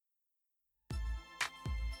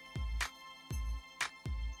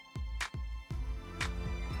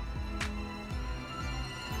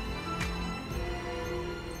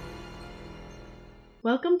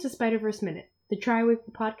Welcome to Spider-Verse Minute, the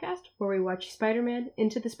tri-weekly podcast where we watch Spider-Man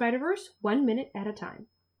Into the Spider-Verse 1 minute at a time.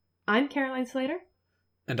 I'm Caroline Slater.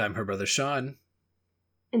 And I'm her brother Sean.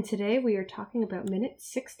 And today we are talking about minute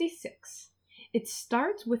 66. It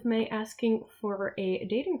starts with May asking for a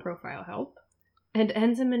dating profile help, and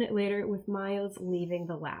ends a minute later with Miles leaving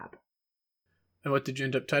the lab. And what did you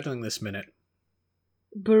end up titling this minute?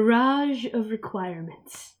 Barrage of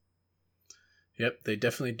requirements. Yep, they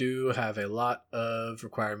definitely do have a lot of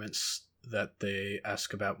requirements that they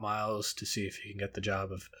ask about Miles to see if he can get the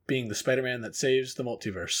job of being the Spider-Man that saves the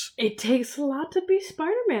multiverse. It takes a lot to be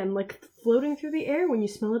Spider-Man, like floating through the air when you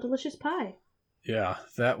smell a delicious pie. Yeah,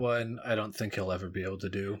 that one I don't think he'll ever be able to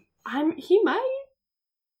do. He might.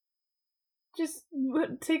 Just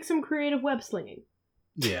take some creative web slinging.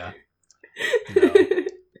 Yeah. No.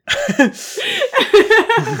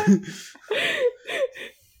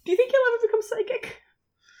 Do you think he'll ever become psychic?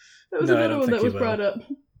 That was another one that was brought up.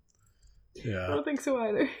 Yeah. I don't think so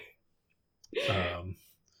either.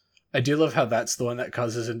 I do love how that's the one that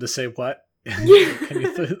causes him to say what.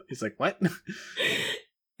 He's like, what?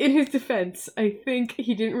 In his defense, I think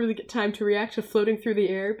he didn't really get time to react to floating through the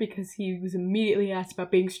air because he was immediately asked about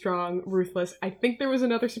being strong, ruthless. I think there was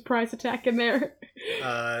another surprise attack in there.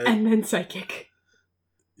 And then psychic.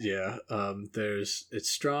 Yeah, it's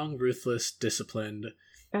strong, ruthless, disciplined.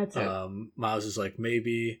 That's it. Miles is like,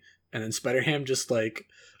 maybe. And then Spider-Ham just like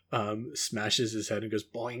smashes his head and goes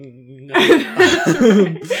boing.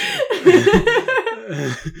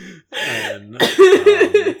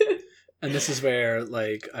 And this is where,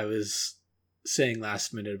 like, I was saying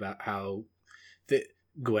last minute about how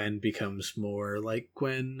Gwen becomes more like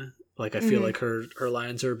Gwen. Like, I feel like her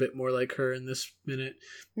lines are a bit more like her in this minute.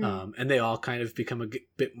 And they all kind of become a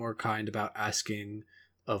bit more kind about asking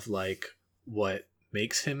of, like, what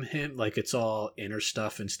makes him him. Like, it's all inner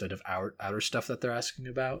stuff instead of outer stuff that they're asking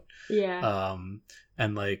about. Yeah.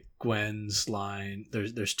 And, like, Gwen's line,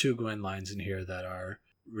 there's two Gwen lines in here that are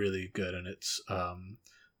really good, and it's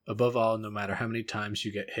above all, no matter how many times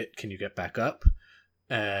you get hit, can you get back up?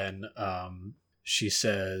 And she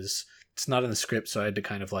says, it's not in the script, so I had to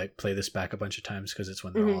kind of like play this back a bunch of times because it's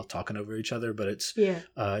when they're all talking over each other, but it's do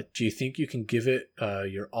you think you can give it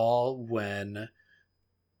your all when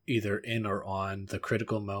either in or on the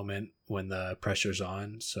critical moment when the pressure's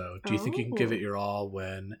on? So do you think you can give it your all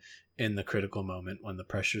when in the critical moment when the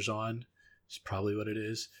pressure's on? It's probably what it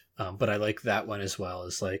is. But I like that one as well.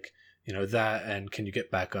 It's like, you know, that, and can you get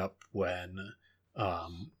back up when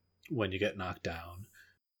you get knocked down?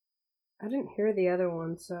 I didn't hear the other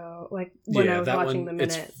one, so like when I was watching the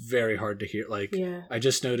minute, it's very hard to hear. Like, I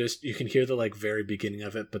just noticed you can hear the like very beginning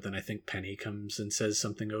of it, but then I think Penny comes and says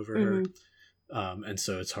something over her, and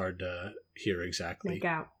so it's hard to hear exactly. Make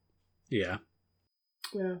out. Yeah,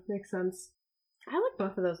 makes sense. I like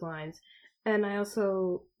both of those lines, and I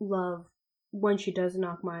also love when she does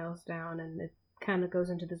knock Miles down, and it kind of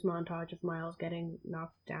goes into this montage of Miles getting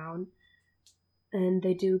knocked down, and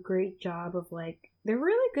they do a great job of like, they're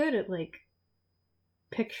really good at like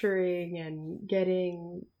picturing and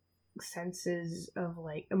getting senses of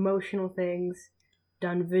like emotional things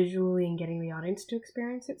done visually and getting the audience to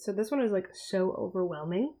experience it. So this one is like so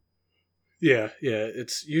overwhelming. Yeah,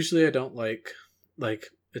 it's usually I don't like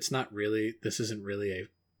it's not really, this isn't really a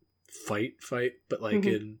fight, but like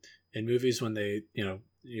in movies when they, you know,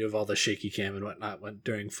 you have all the shaky cam and whatnot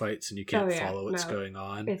during fights and you can't follow what's going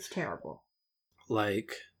on. It's terrible.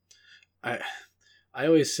 Like, I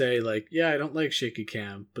always say, like, yeah, I don't like shaky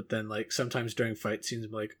cam, but then, like, sometimes during fight scenes,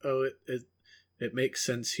 I'm like, oh, it makes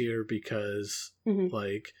sense here because,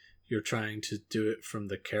 like, you're trying to do it from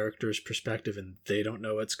the character's perspective and they don't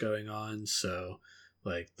know what's going on, so,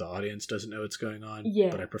 like, the audience doesn't know what's going on.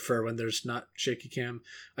 Yeah. But I prefer when there's not shaky cam.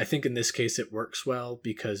 I think in this case it works well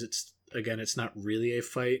because it's not really a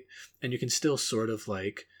fight, and you can still sort of,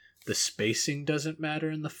 like, the spacing doesn't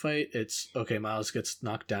matter in the fight. It's, okay, Miles gets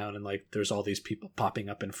knocked down and, like, there's all these people popping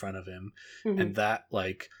up in front of him, and that,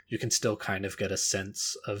 like, you can still kind of get a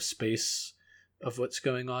sense of space of what's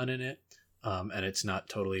going on in it, and it's not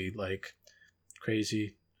totally, like,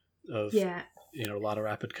 crazy of, you know, a lot of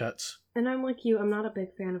rapid cuts. And I'm like you, I'm not a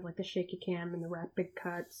big fan of, like, the shaky cam and the rapid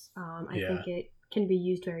cuts. I think it can be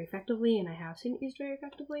used very effectively, and I have seen it used very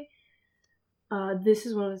effectively. This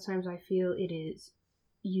is one of the times I feel it is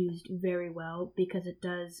used very well because it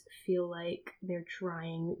does feel like they're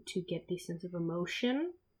trying to get the sense of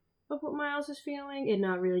emotion of what Miles is feeling and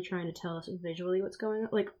not really trying to tell us visually what's going on.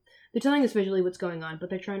 Like, they're telling us visually what's going on,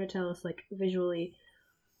 but they're trying to tell us, like, visually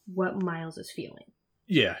what Miles is feeling.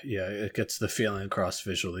 Yeah, it gets the feeling across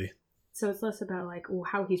visually. So it's less about, like,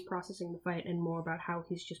 how he's processing the fight and more about how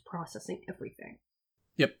he's just processing everything.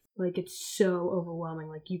 Yep. Like, it's so overwhelming.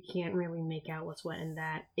 Like, you can't really make out what's what, and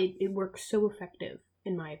that it works so effective,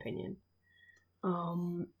 in my opinion.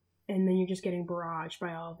 And then you're just getting barraged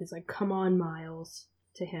by all of these, like, come on, Miles,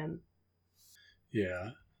 to him.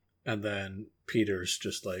 Yeah. And then Peter's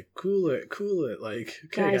just like, cool it, like,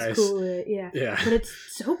 okay, guys, cool it, yeah. Yeah. But it's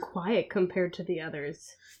so quiet compared to the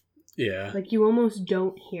others. Yeah. Like, you almost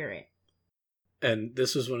don't hear it. And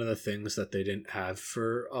this was one of the things that they didn't have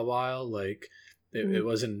for a while. Like, it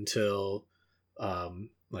wasn't until,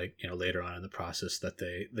 like, you know, later on in the process that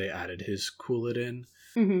they added his cool it in.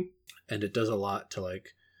 Mm-hmm. And it does a lot to,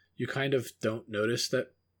 like, you kind of don't notice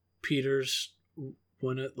that Peter's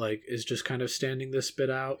one like is just kind of standing this bit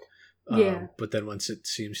out. Yeah. But then once it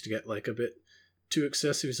seems to get like a bit too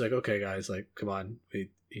excessive, he's like, okay, guys, like, come on,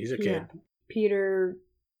 he's a kid. Yeah. Peter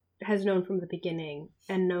has known from the beginning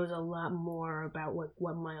and knows a lot more about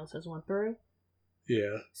what Miles has went through.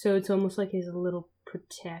 Yeah. So it's almost like he's a little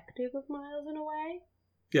protective of Miles in a way.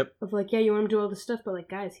 Yep. Of like, yeah, you want him to do all this stuff, but like,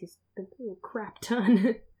 guys, he's been through a crap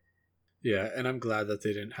ton. Yeah, and I'm glad that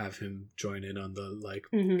they didn't have him join in on the, like,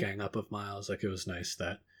 gang up of Miles. Like, it was nice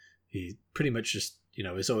that he pretty much just, you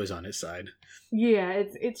know, is always on his side. Yeah,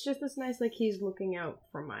 it's just this nice, like, he's looking out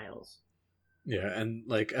for Miles. Yeah, and,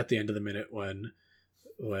 like, at the end of the minute when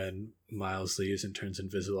Miles leaves and turns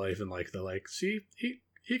invisible, I even like the, like, see,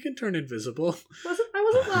 he can turn invisible.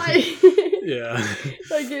 I wasn't lying. Yeah.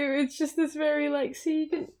 Like, it's just this very, like,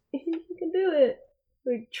 see, he can do it.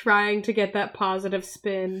 Like, trying to get that positive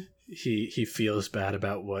spin. He feels bad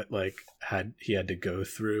about what, like, he had to go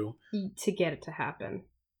through to get it to happen.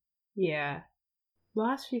 Yeah.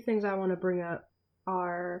 Last few things I want to bring up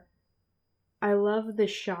are, I love the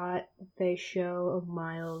shot they show of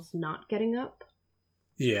Miles not getting up.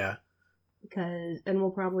 Yeah. Because, and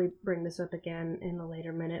we'll probably bring this up again in a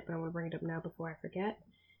later minute, but I want to bring it up now before I forget,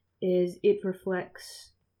 is it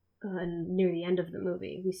reflects, near the end of the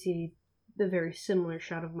movie, we see the very similar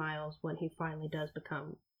shot of Miles when he finally does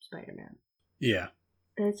become Spider-Man. Yeah.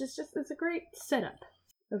 And it's just it's a great setup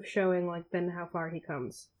of showing, like, then how far he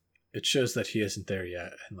comes. It shows that he isn't there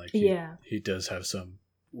yet, and, like, he does have some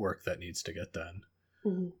work that needs to get done.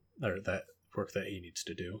 Mm-hmm. Or that work that he needs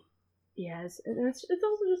to do. Yes, and it's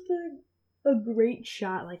also just a great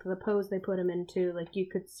shot, like, the pose they put him into, like, you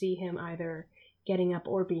could see him either getting up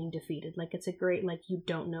or being defeated. Like, it's a great, like, you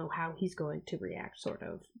don't know how he's going to react sort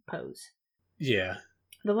of pose. Yeah.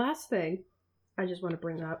 The last thing I just want to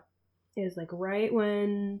bring up is, like, right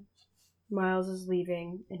when Miles is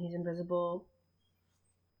leaving and he's invisible,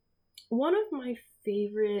 one of my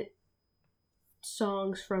favorite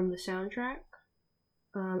songs from the soundtrack,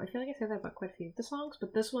 I feel like I say that about quite a few of the songs,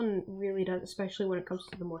 but this one really does, especially when it comes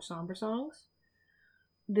to the more somber songs.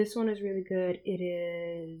 This one is really good. It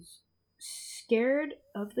is Scared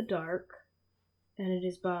of the Dark, and it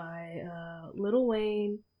is by Lil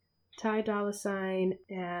Wayne, Ty Dolla $ign,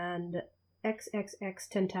 and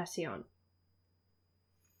XXXTentacion.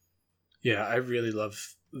 Yeah, I really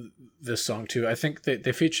love this song too. I think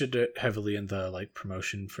they featured it heavily in the, like,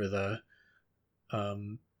 promotion for the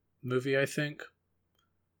movie, I think.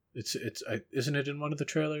 Isn't it in one of the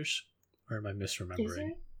trailers? Or am I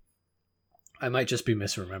misremembering? I might just be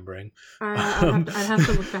misremembering. I'd have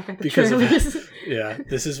to look back at the trailers.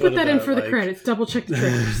 This is put that in for the credits. Double check the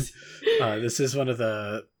trailers. This is one of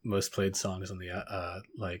the most played songs on the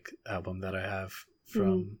like, album that I have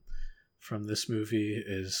from this movie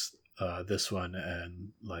is this one and,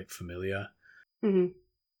 like, Familia. Mm-hmm.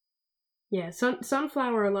 Yeah,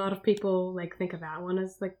 Sunflower. A lot of people, like, think of that one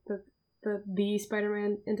as, like, the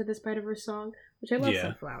Spider-Man Into the Spider-Verse song, which I love.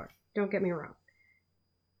 Sunflower. Don't get me wrong.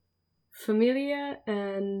 Familia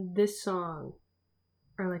and this song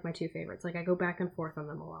are, like, my two favorites. Like, I go back and forth on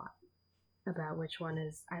them a lot about which one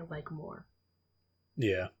is I like more.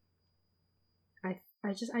 Yeah.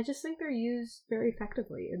 I just think they're used very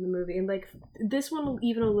effectively in the movie, and, like, this one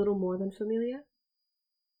even a little more than Familia.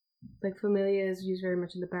 Like, Familia is used very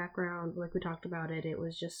much in the background. Like, we talked about it. It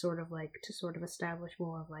was just sort of, like, to sort of establish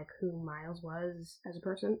more of, like, who Miles was as a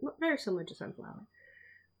person. Very similar to Sunflower.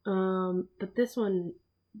 But this one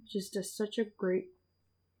just does such a great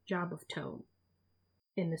job of tone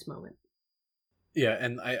in this moment. Yeah,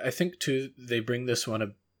 and I think, too, they bring this one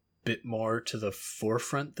a bit more to the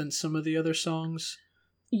forefront than some of the other songs.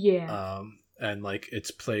 Yeah. And, like,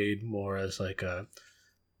 it's played more as, like, a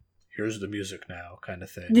here's the music now kind of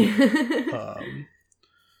thing.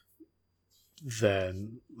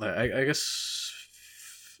 Then, like, I guess,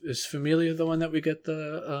 is Familia the one that we get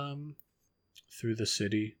the through the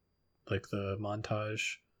city, like, the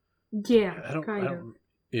montage? Yeah, kind of.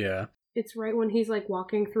 Yeah. It's right when he's, like,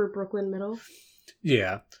 walking through Brooklyn Middle.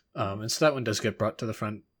 Yeah. And so that one does get brought to the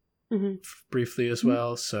front briefly as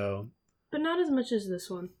well. So, but not as much as this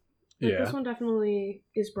one. Like, this one definitely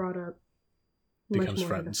is brought up. Becomes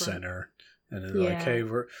front and center, and they're like, "Hey,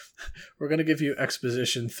 we're gonna give you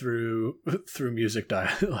exposition through music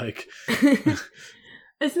like."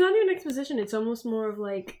 It's not even exposition. It's almost more of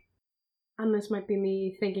like, and this might be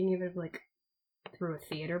me thinking of it like through a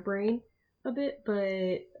theater brain a bit,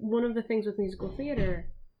 but one of the things with musical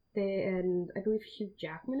theater, and I believe Hugh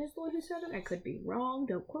Jackman is the one who said it. I could be wrong.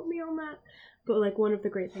 Don't quote me on that. But like, one of the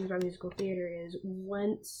great things about musical theater is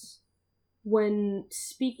when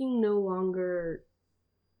speaking no longer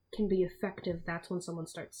can be effective, that's when someone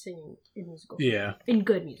starts singing in musical theater. In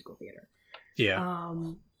good musical theater. Yeah.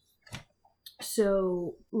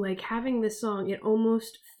 So, like, having this song, it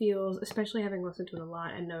almost feels, especially having listened to it a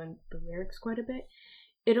lot and knowing the lyrics quite a bit,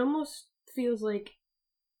 it almost feels like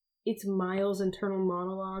it's Miles' internal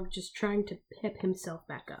monologue just trying to pep himself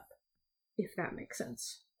back up, if that makes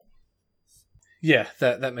sense. Yeah,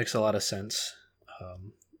 that makes a lot of sense.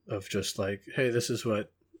 Of just like, hey, this is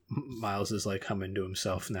what Miles is like humming to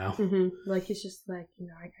himself now. Like, he's just like,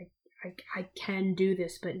 I can do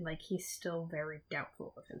this, but like, he's still very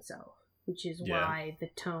doubtful of himself, which is why the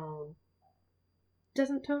tone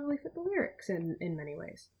doesn't totally fit the lyrics in many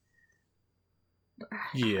ways. But,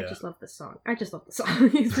 I just love this song. It's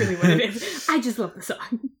really what it is. I just love the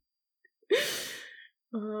song.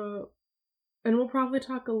 And we'll probably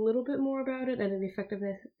talk a little bit more about it and the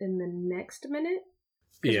effectiveness in the next minute.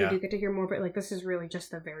 Because we do get to hear more, but like, this is really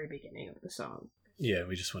just the very beginning of the song. Yeah,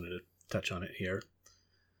 we just wanted to touch on it here.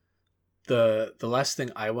 The last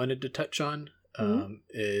thing I wanted to touch on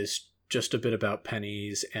is just a bit about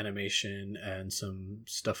Penny's animation and some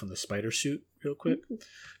stuff on the spider suit real quick.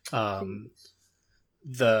 So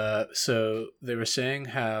they were saying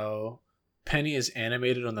how Penny is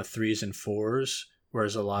animated on the 3s and 4s,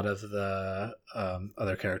 whereas a lot of the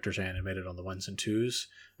other characters are animated on the 1s and 2s.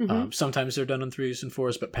 Sometimes they're done on 3s and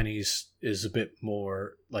 4s, but Penny's is a bit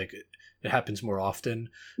more like it happens more often.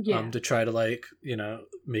 To try to like,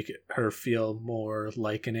 make her feel more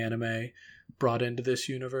like an anime brought into this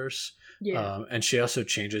universe. And she also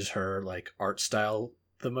changes her like art style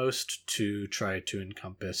the most to try to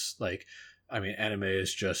encompass like, I mean, anime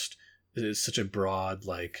is such a broad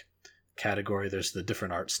like category. There's the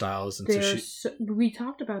different art styles, and we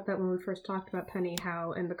talked about that when we first talked about Penny,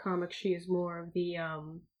 how in the comics she is more of the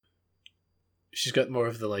she's got more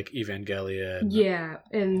of the like Evangelion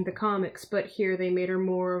in the comics, but here they made her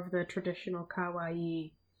more of the traditional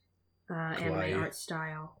kawaii anime art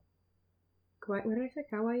style. Kawaii, what did I say?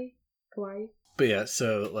 Kawaii. But yeah,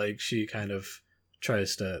 so like she kind of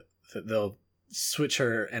tries to, they'll switch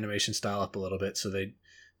her animation style up a little bit, so they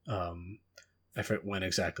I forget when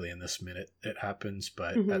exactly in this minute it happens,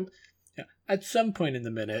 but at some point in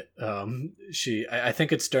the minute, I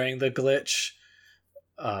think it's during the glitch.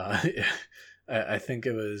 I think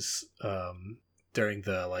it was during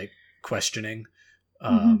the like questioning.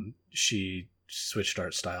 She switched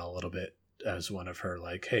art style a little bit as one of her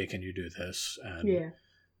like, hey, can you do this? And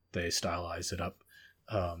they stylize it up.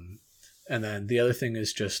 And then the other thing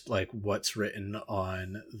is just like what's written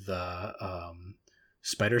on the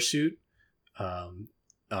spider suit. On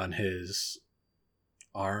his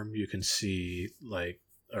arm, you can see like,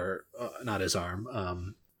 or not his arm.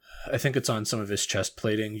 I think it's on some of his chest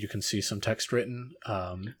plating. You can see some text written,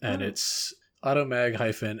 and it's automag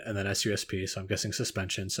hyphen and then SUSP. So I'm guessing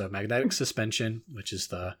suspension. So magnetic suspension, which is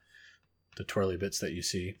the twirly bits that you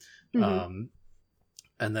see. And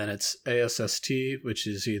then it's ASST, which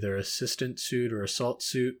is either assistant suit or assault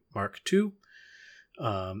suit Mark II.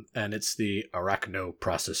 And it's the Arachno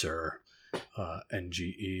processor,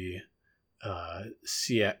 NGE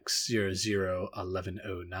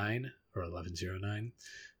CX001109 or 1109.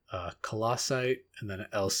 Colossite, and then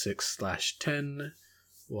L6/10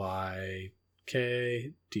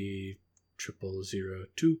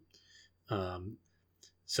 YKD0002.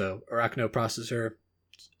 So Arachno processor,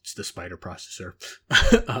 it's the spider processor.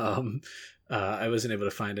 I wasn't able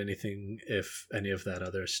to find anything if any of that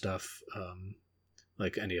other stuff,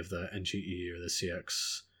 like any of the NGE or the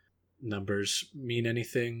CX numbers mean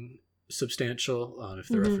anything substantial, if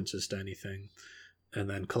they're references to anything. And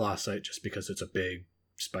then Colossite, just because it's a big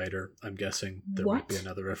spider, I'm guessing there might be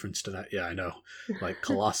another reference to that. Yeah, I know, like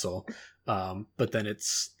colossal. But then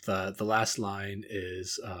it's the last line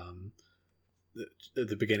is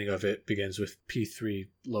the beginning of it begins with P3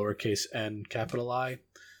 lowercase n capital I.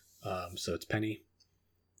 So it's Penny.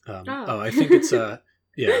 I think it's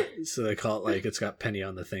yeah, so they call it like it's got Penny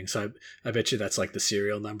on the thing. So I bet you that's like the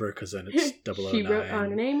serial number, because then it's 009. She wrote our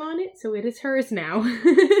name on it, so it is hers now.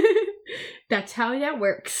 That's how that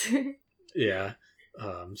works. Yeah.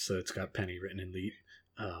 So it's got Penny written in Leet,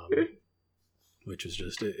 which is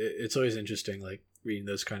just it's always interesting, like reading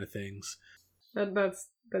those kind of things. That's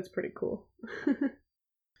pretty cool.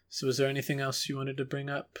 So, is there anything else you wanted to bring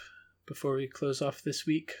up before we close off this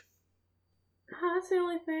week? That's the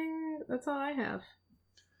only thing. That's all I have.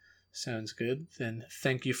 Sounds good. Then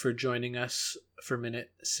thank you for joining us for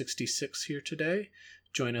minute 66 here today.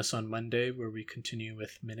 Join us on Monday where we continue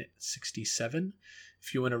with minute 67.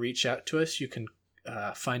 If you want to reach out to us, you can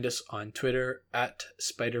find us on Twitter at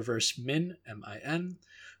SpiderVerseMin, M-I-N,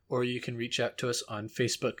 or you can reach out to us on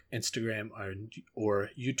Facebook, Instagram, or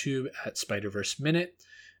YouTube at Spider-Verse Minute.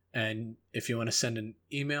 And if you want to send an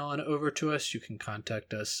email on over to us, you can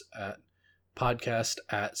contact us at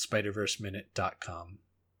podcast@spiderverseminute.com.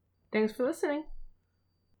 Thanks for listening.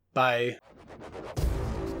 Bye.